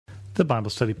The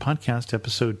Bible Study Podcast,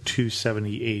 episode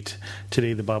 278.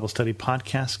 Today, the Bible Study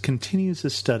Podcast continues a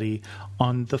study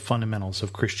on the fundamentals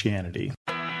of Christianity.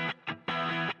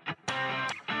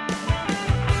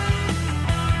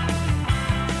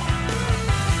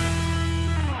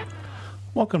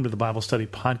 Welcome to the Bible Study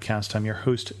Podcast. I'm your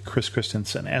host, Chris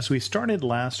Christensen. As we started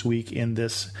last week in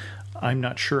this, I'm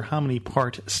not sure how many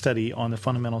part study on the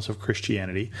fundamentals of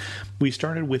Christianity, we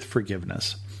started with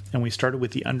forgiveness. And we started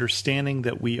with the understanding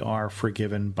that we are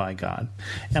forgiven by God.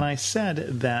 And I said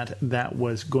that that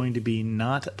was going to be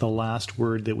not the last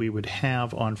word that we would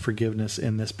have on forgiveness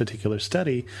in this particular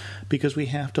study, because we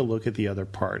have to look at the other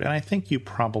part. And I think you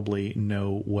probably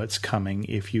know what's coming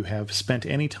if you have spent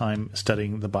any time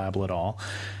studying the Bible at all.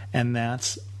 And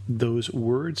that's those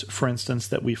words, for instance,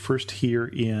 that we first hear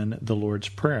in the Lord's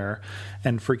Prayer,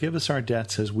 and forgive us our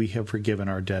debts as we have forgiven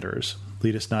our debtors.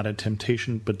 Lead us not into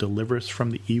temptation, but deliver us from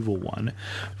the evil one.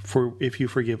 For if you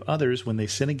forgive others when they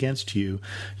sin against you,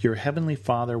 your heavenly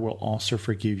Father will also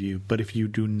forgive you. But if you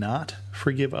do not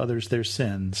forgive others their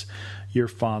sins, your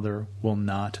Father will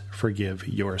not forgive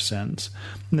your sins.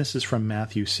 And this is from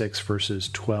Matthew 6, verses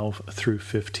 12 through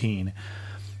 15.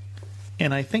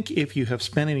 And I think if you have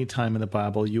spent any time in the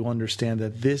Bible, you understand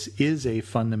that this is a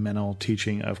fundamental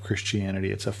teaching of Christianity.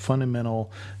 It's a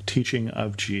fundamental teaching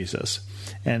of Jesus.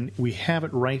 And we have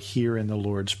it right here in the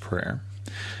Lord's Prayer.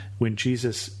 When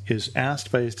Jesus is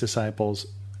asked by his disciples,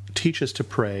 teach us to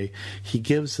pray, he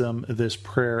gives them this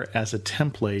prayer as a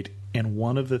template. And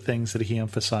one of the things that he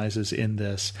emphasizes in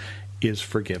this is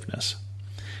forgiveness.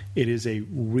 It is a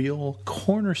real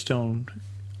cornerstone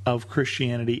of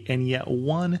Christianity, and yet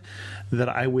one that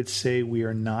I would say we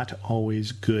are not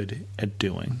always good at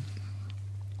doing.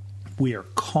 We are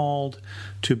called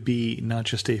to be not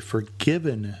just a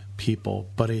forgiven people,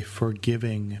 but a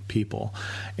forgiving people,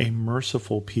 a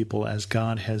merciful people as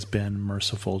God has been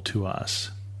merciful to us.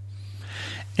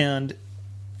 And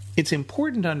it's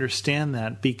important to understand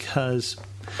that because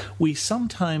we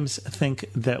sometimes think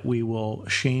that we will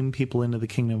shame people into the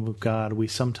kingdom of God. We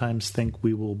sometimes think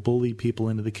we will bully people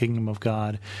into the kingdom of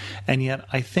God. And yet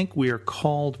I think we are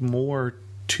called more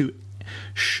to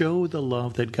show the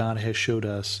love that God has showed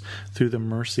us through the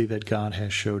mercy that God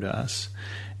has showed us.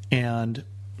 And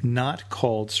not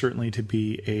called certainly to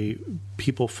be a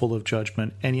people full of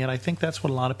judgment. And yet I think that's what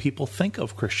a lot of people think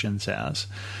of Christians as.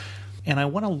 And I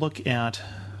want to look at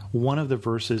one of the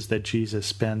verses that Jesus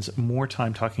spends more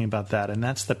time talking about that, and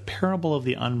that's the parable of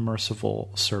the unmerciful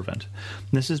servant.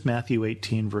 And this is Matthew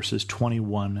 18, verses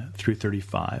 21 through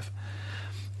 35.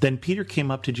 Then Peter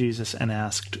came up to Jesus and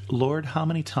asked, Lord, how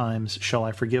many times shall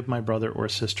I forgive my brother or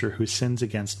sister who sins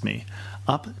against me?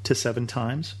 Up to 7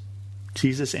 times?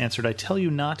 Jesus answered, I tell you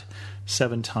not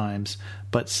 7 times,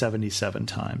 but 77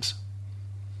 times.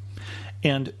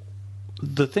 And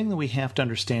the thing that we have to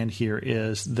understand here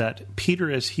is that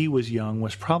Peter, as he was young,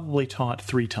 was probably taught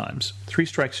 3 times. 3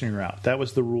 strikes and you're out. That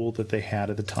was the rule that they had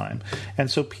at the time.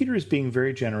 And so Peter is being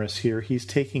very generous here. He's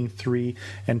taking 3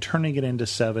 and turning it into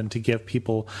 7 to give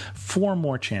people 4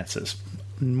 more chances,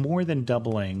 more than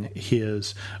doubling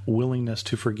his willingness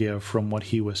to forgive from what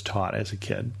he was taught as a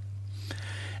kid.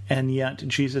 And yet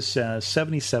Jesus says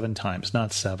 77 times,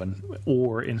 not 7,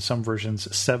 or in some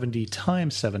versions 70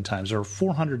 times 7 times, or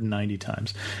 490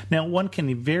 times. Now, one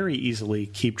can very easily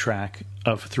keep track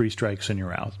of 3 strikes and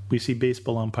you're out. We see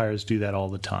baseball umpires do that all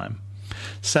the time.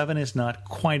 7 is not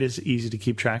quite as easy to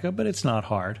keep track of, but it's not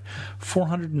hard.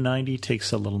 490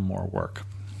 takes a little more work.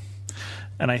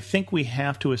 And I think we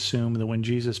have to assume that when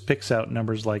Jesus picks out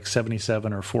numbers like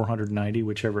 77 or 490,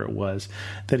 whichever it was,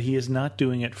 that he is not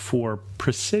doing it for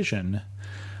precision,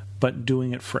 but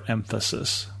doing it for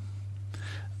emphasis.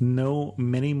 Know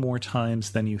many more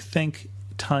times than you think,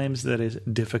 times that is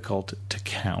difficult to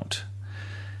count.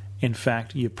 In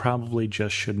fact, you probably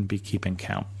just shouldn't be keeping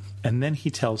count. And then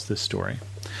he tells this story.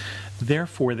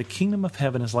 Therefore, the kingdom of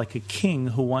heaven is like a king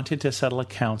who wanted to settle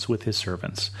accounts with his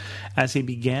servants. As he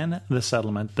began the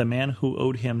settlement, the man who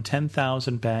owed him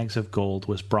 10,000 bags of gold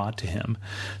was brought to him.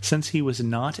 Since he was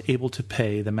not able to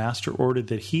pay, the master ordered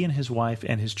that he and his wife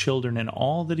and his children and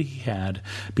all that he had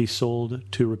be sold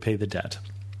to repay the debt.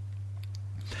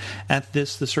 At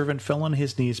this, the servant fell on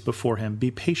his knees before him.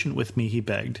 Be patient with me, he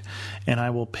begged, and I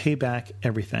will pay back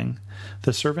everything.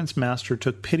 The servant's master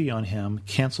took pity on him,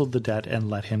 canceled the debt, and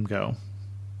let him go.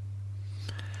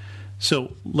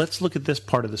 So let's look at this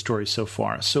part of the story so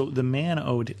far. So the man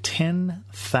owed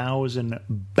 10,000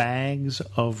 bags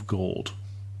of gold.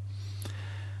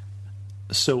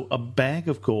 So a bag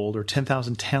of gold, or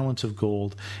 10,000 talents of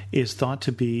gold, is thought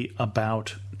to be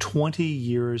about 20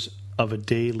 years of a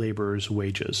day laborer's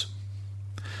wages.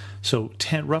 So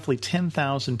roughly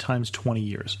 10,000 times 20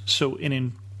 years. So an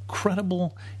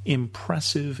incredible,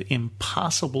 impressive,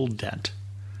 impossible debt.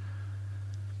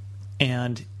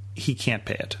 And he can't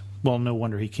pay it. Well, no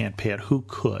wonder he can't pay it. Who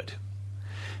could?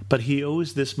 But he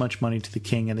owes this much money to the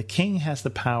king, and the king has the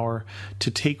power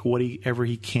to take whatever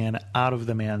he can out of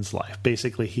the man's life.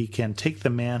 Basically, he can take the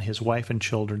man, his wife, and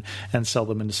children and sell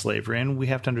them into slavery. And we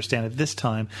have to understand at this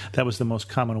time, that was the most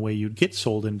common way you'd get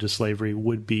sold into slavery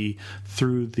would be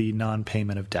through the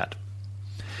non-payment of debt.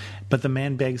 But the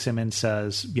man begs him and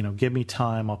says, give me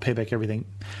time, I'll pay back everything.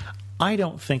 I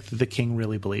don't think that the king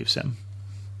really believes him.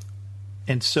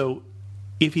 And so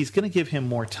if he's going to give him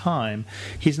more time,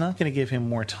 he's not going to give him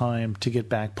more time to get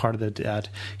back part of the debt.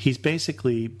 He's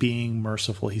basically being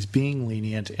merciful. He's being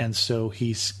lenient. And so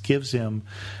he gives him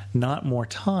not more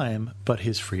time, but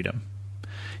his freedom.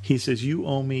 He says, you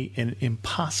owe me an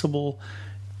impossible,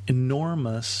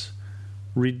 enormous,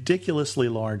 ridiculously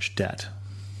large debt.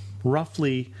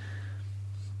 Roughly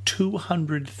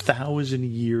 200,000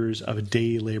 years of a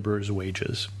day laborer's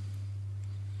wages.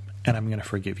 And I'm going to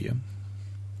forgive you.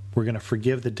 We're going to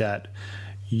forgive the debt.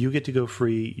 You get to go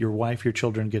free. Your wife, your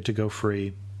children get to go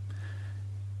free.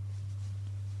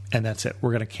 And that's it.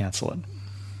 We're going to cancel it.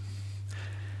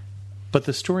 But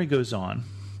the story goes on.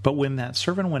 But when that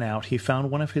servant went out, he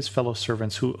found one of his fellow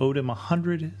servants who owed him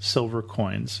 100 silver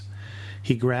coins.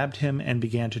 He grabbed him and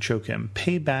began to choke him.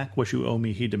 Pay back what you owe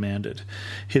me, he demanded.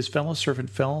 His fellow servant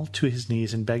fell to his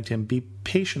knees and begged him, be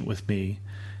patient with me,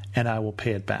 and I will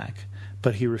pay it back.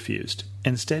 But he refused.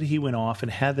 Instead, he went off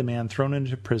and had the man thrown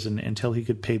into prison until he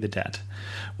could pay the debt.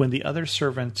 When the other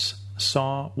servants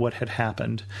saw what had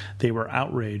happened, they were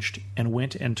outraged and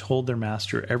went and told their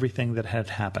master everything that had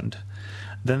happened.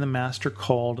 Then the master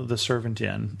called the servant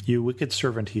in. You wicked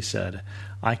servant, he said,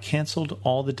 I canceled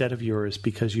all the debt of yours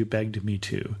because you begged me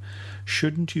to.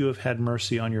 Shouldn't you have had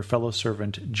mercy on your fellow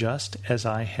servant just as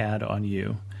I had on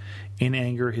you? In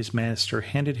anger, his master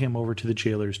handed him over to the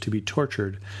jailers to be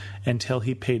tortured until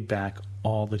he paid back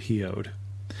all that he owed.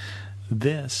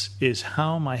 This is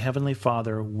how my heavenly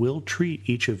Father will treat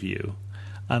each of you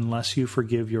unless you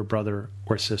forgive your brother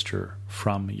or sister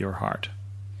from your heart.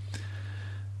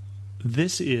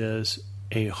 This is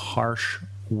a harsh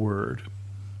word.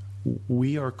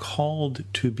 We are called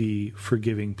to be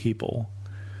forgiving people,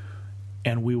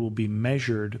 and we will be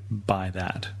measured by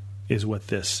that, is what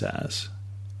this says.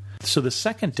 So the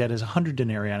second debt is 100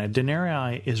 denarii. A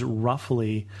denarii is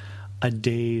roughly a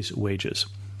day's wages.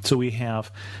 So we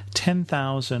have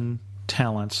 10,000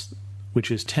 talents,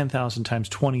 which is 10,000 times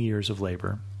 20 years of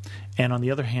labor. And on the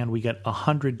other hand, we get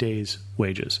 100 days'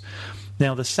 wages.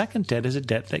 Now, the second debt is a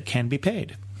debt that can be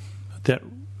paid. That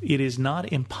it is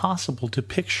not impossible to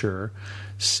picture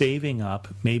saving up,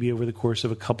 maybe over the course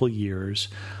of a couple years,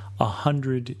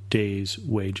 100 days'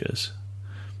 wages.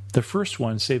 The first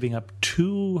one, saving up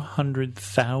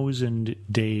 200,000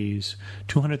 days,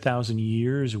 200,000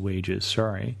 years' wages,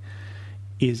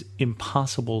 is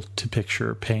impossible to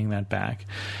picture paying that back.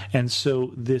 And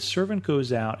so this servant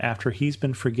goes out after he's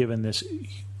been forgiven this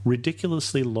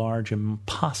ridiculously large,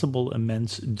 impossible,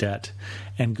 immense debt,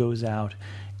 and goes out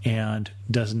and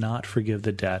does not forgive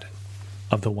the debt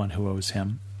of the one who owes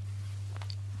him.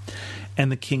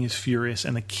 And the king is furious,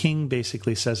 and the king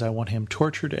basically says, I want him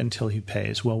tortured until he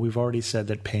pays. Well, we've already said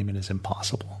that payment is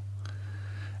impossible.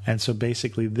 And so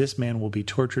basically this man will be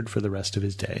tortured for the rest of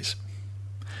his days.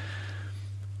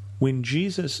 When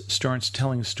Jesus starts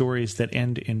telling stories that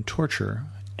end in torture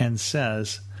and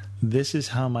says, this is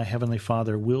how my heavenly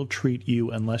Father will treat you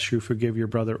unless you forgive your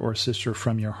brother or sister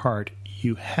from your heart,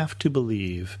 you have to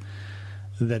believe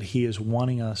that he is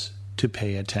wanting us to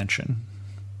pay attention.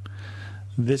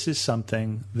 This is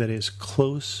something that is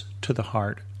close to the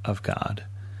heart of God.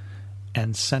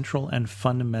 And central and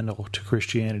fundamental to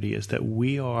Christianity is that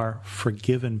we are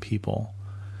forgiven people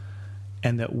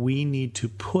and that we need to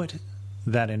put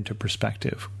that into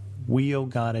perspective. We owe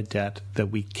God a debt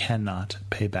that we cannot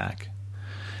pay back.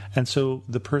 And so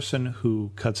the person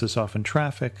who cuts us off in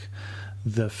traffic,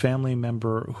 the family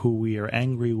member who we are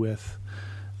angry with,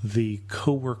 the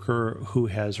coworker who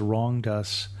has wronged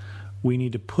us, we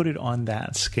need to put it on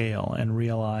that scale and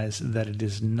realize that it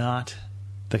is not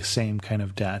the same kind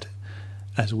of debt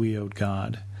as we owed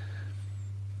God,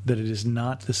 that it is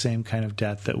not the same kind of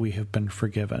debt that we have been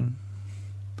forgiven.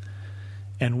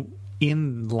 And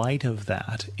in light of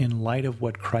that, in light of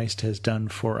what Christ has done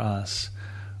for us,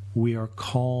 we are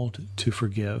called to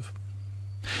forgive.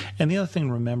 And the other thing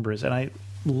to remember is, and I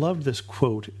love this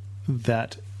quote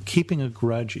that Keeping a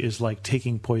grudge is like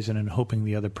taking poison and hoping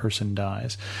the other person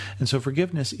dies. And so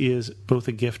forgiveness is both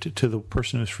a gift to the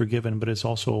person who's forgiven, but it's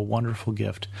also a wonderful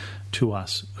gift to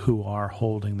us who are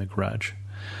holding the grudge.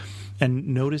 And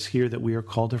notice here that we are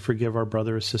called to forgive our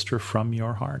brother or sister from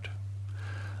your heart.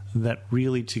 That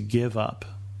really to give up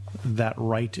that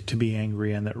right to be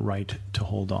angry and that right to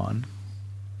hold on.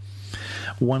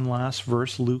 One last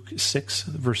verse, Luke 6,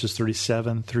 verses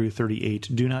 37 through 38.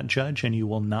 Do not judge, and you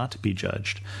will not be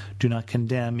judged. Do not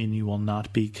condemn, and you will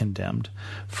not be condemned.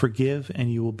 Forgive,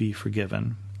 and you will be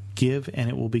forgiven. Give, and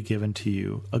it will be given to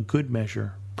you. A good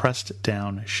measure, pressed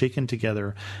down, shaken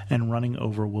together, and running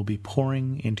over will be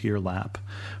pouring into your lap.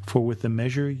 For with the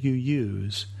measure you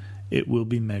use, it will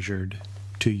be measured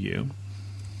to you.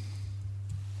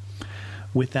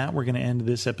 With that, we're going to end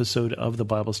this episode of the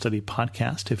Bible Study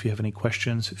Podcast. If you have any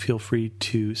questions, feel free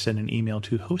to send an email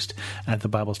to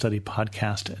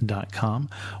host@thebiblestudypodcast.com,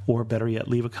 or better yet,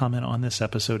 leave a comment on this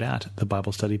episode at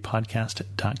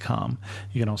thebiblestudypodcast.com.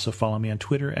 You can also follow me on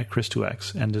Twitter at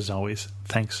Chris2X. And as always,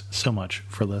 thanks so much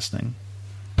for listening.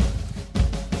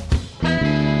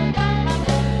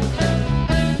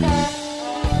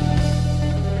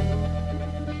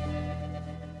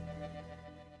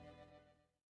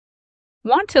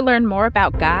 Want to learn more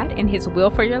about God and His will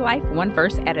for your life, one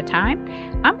verse at a time?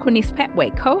 I'm Quinice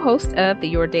Petway, co-host of the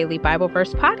Your Daily Bible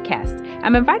Verse podcast.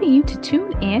 I'm inviting you to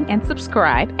tune in and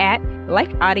subscribe at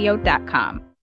lifeaudio.com.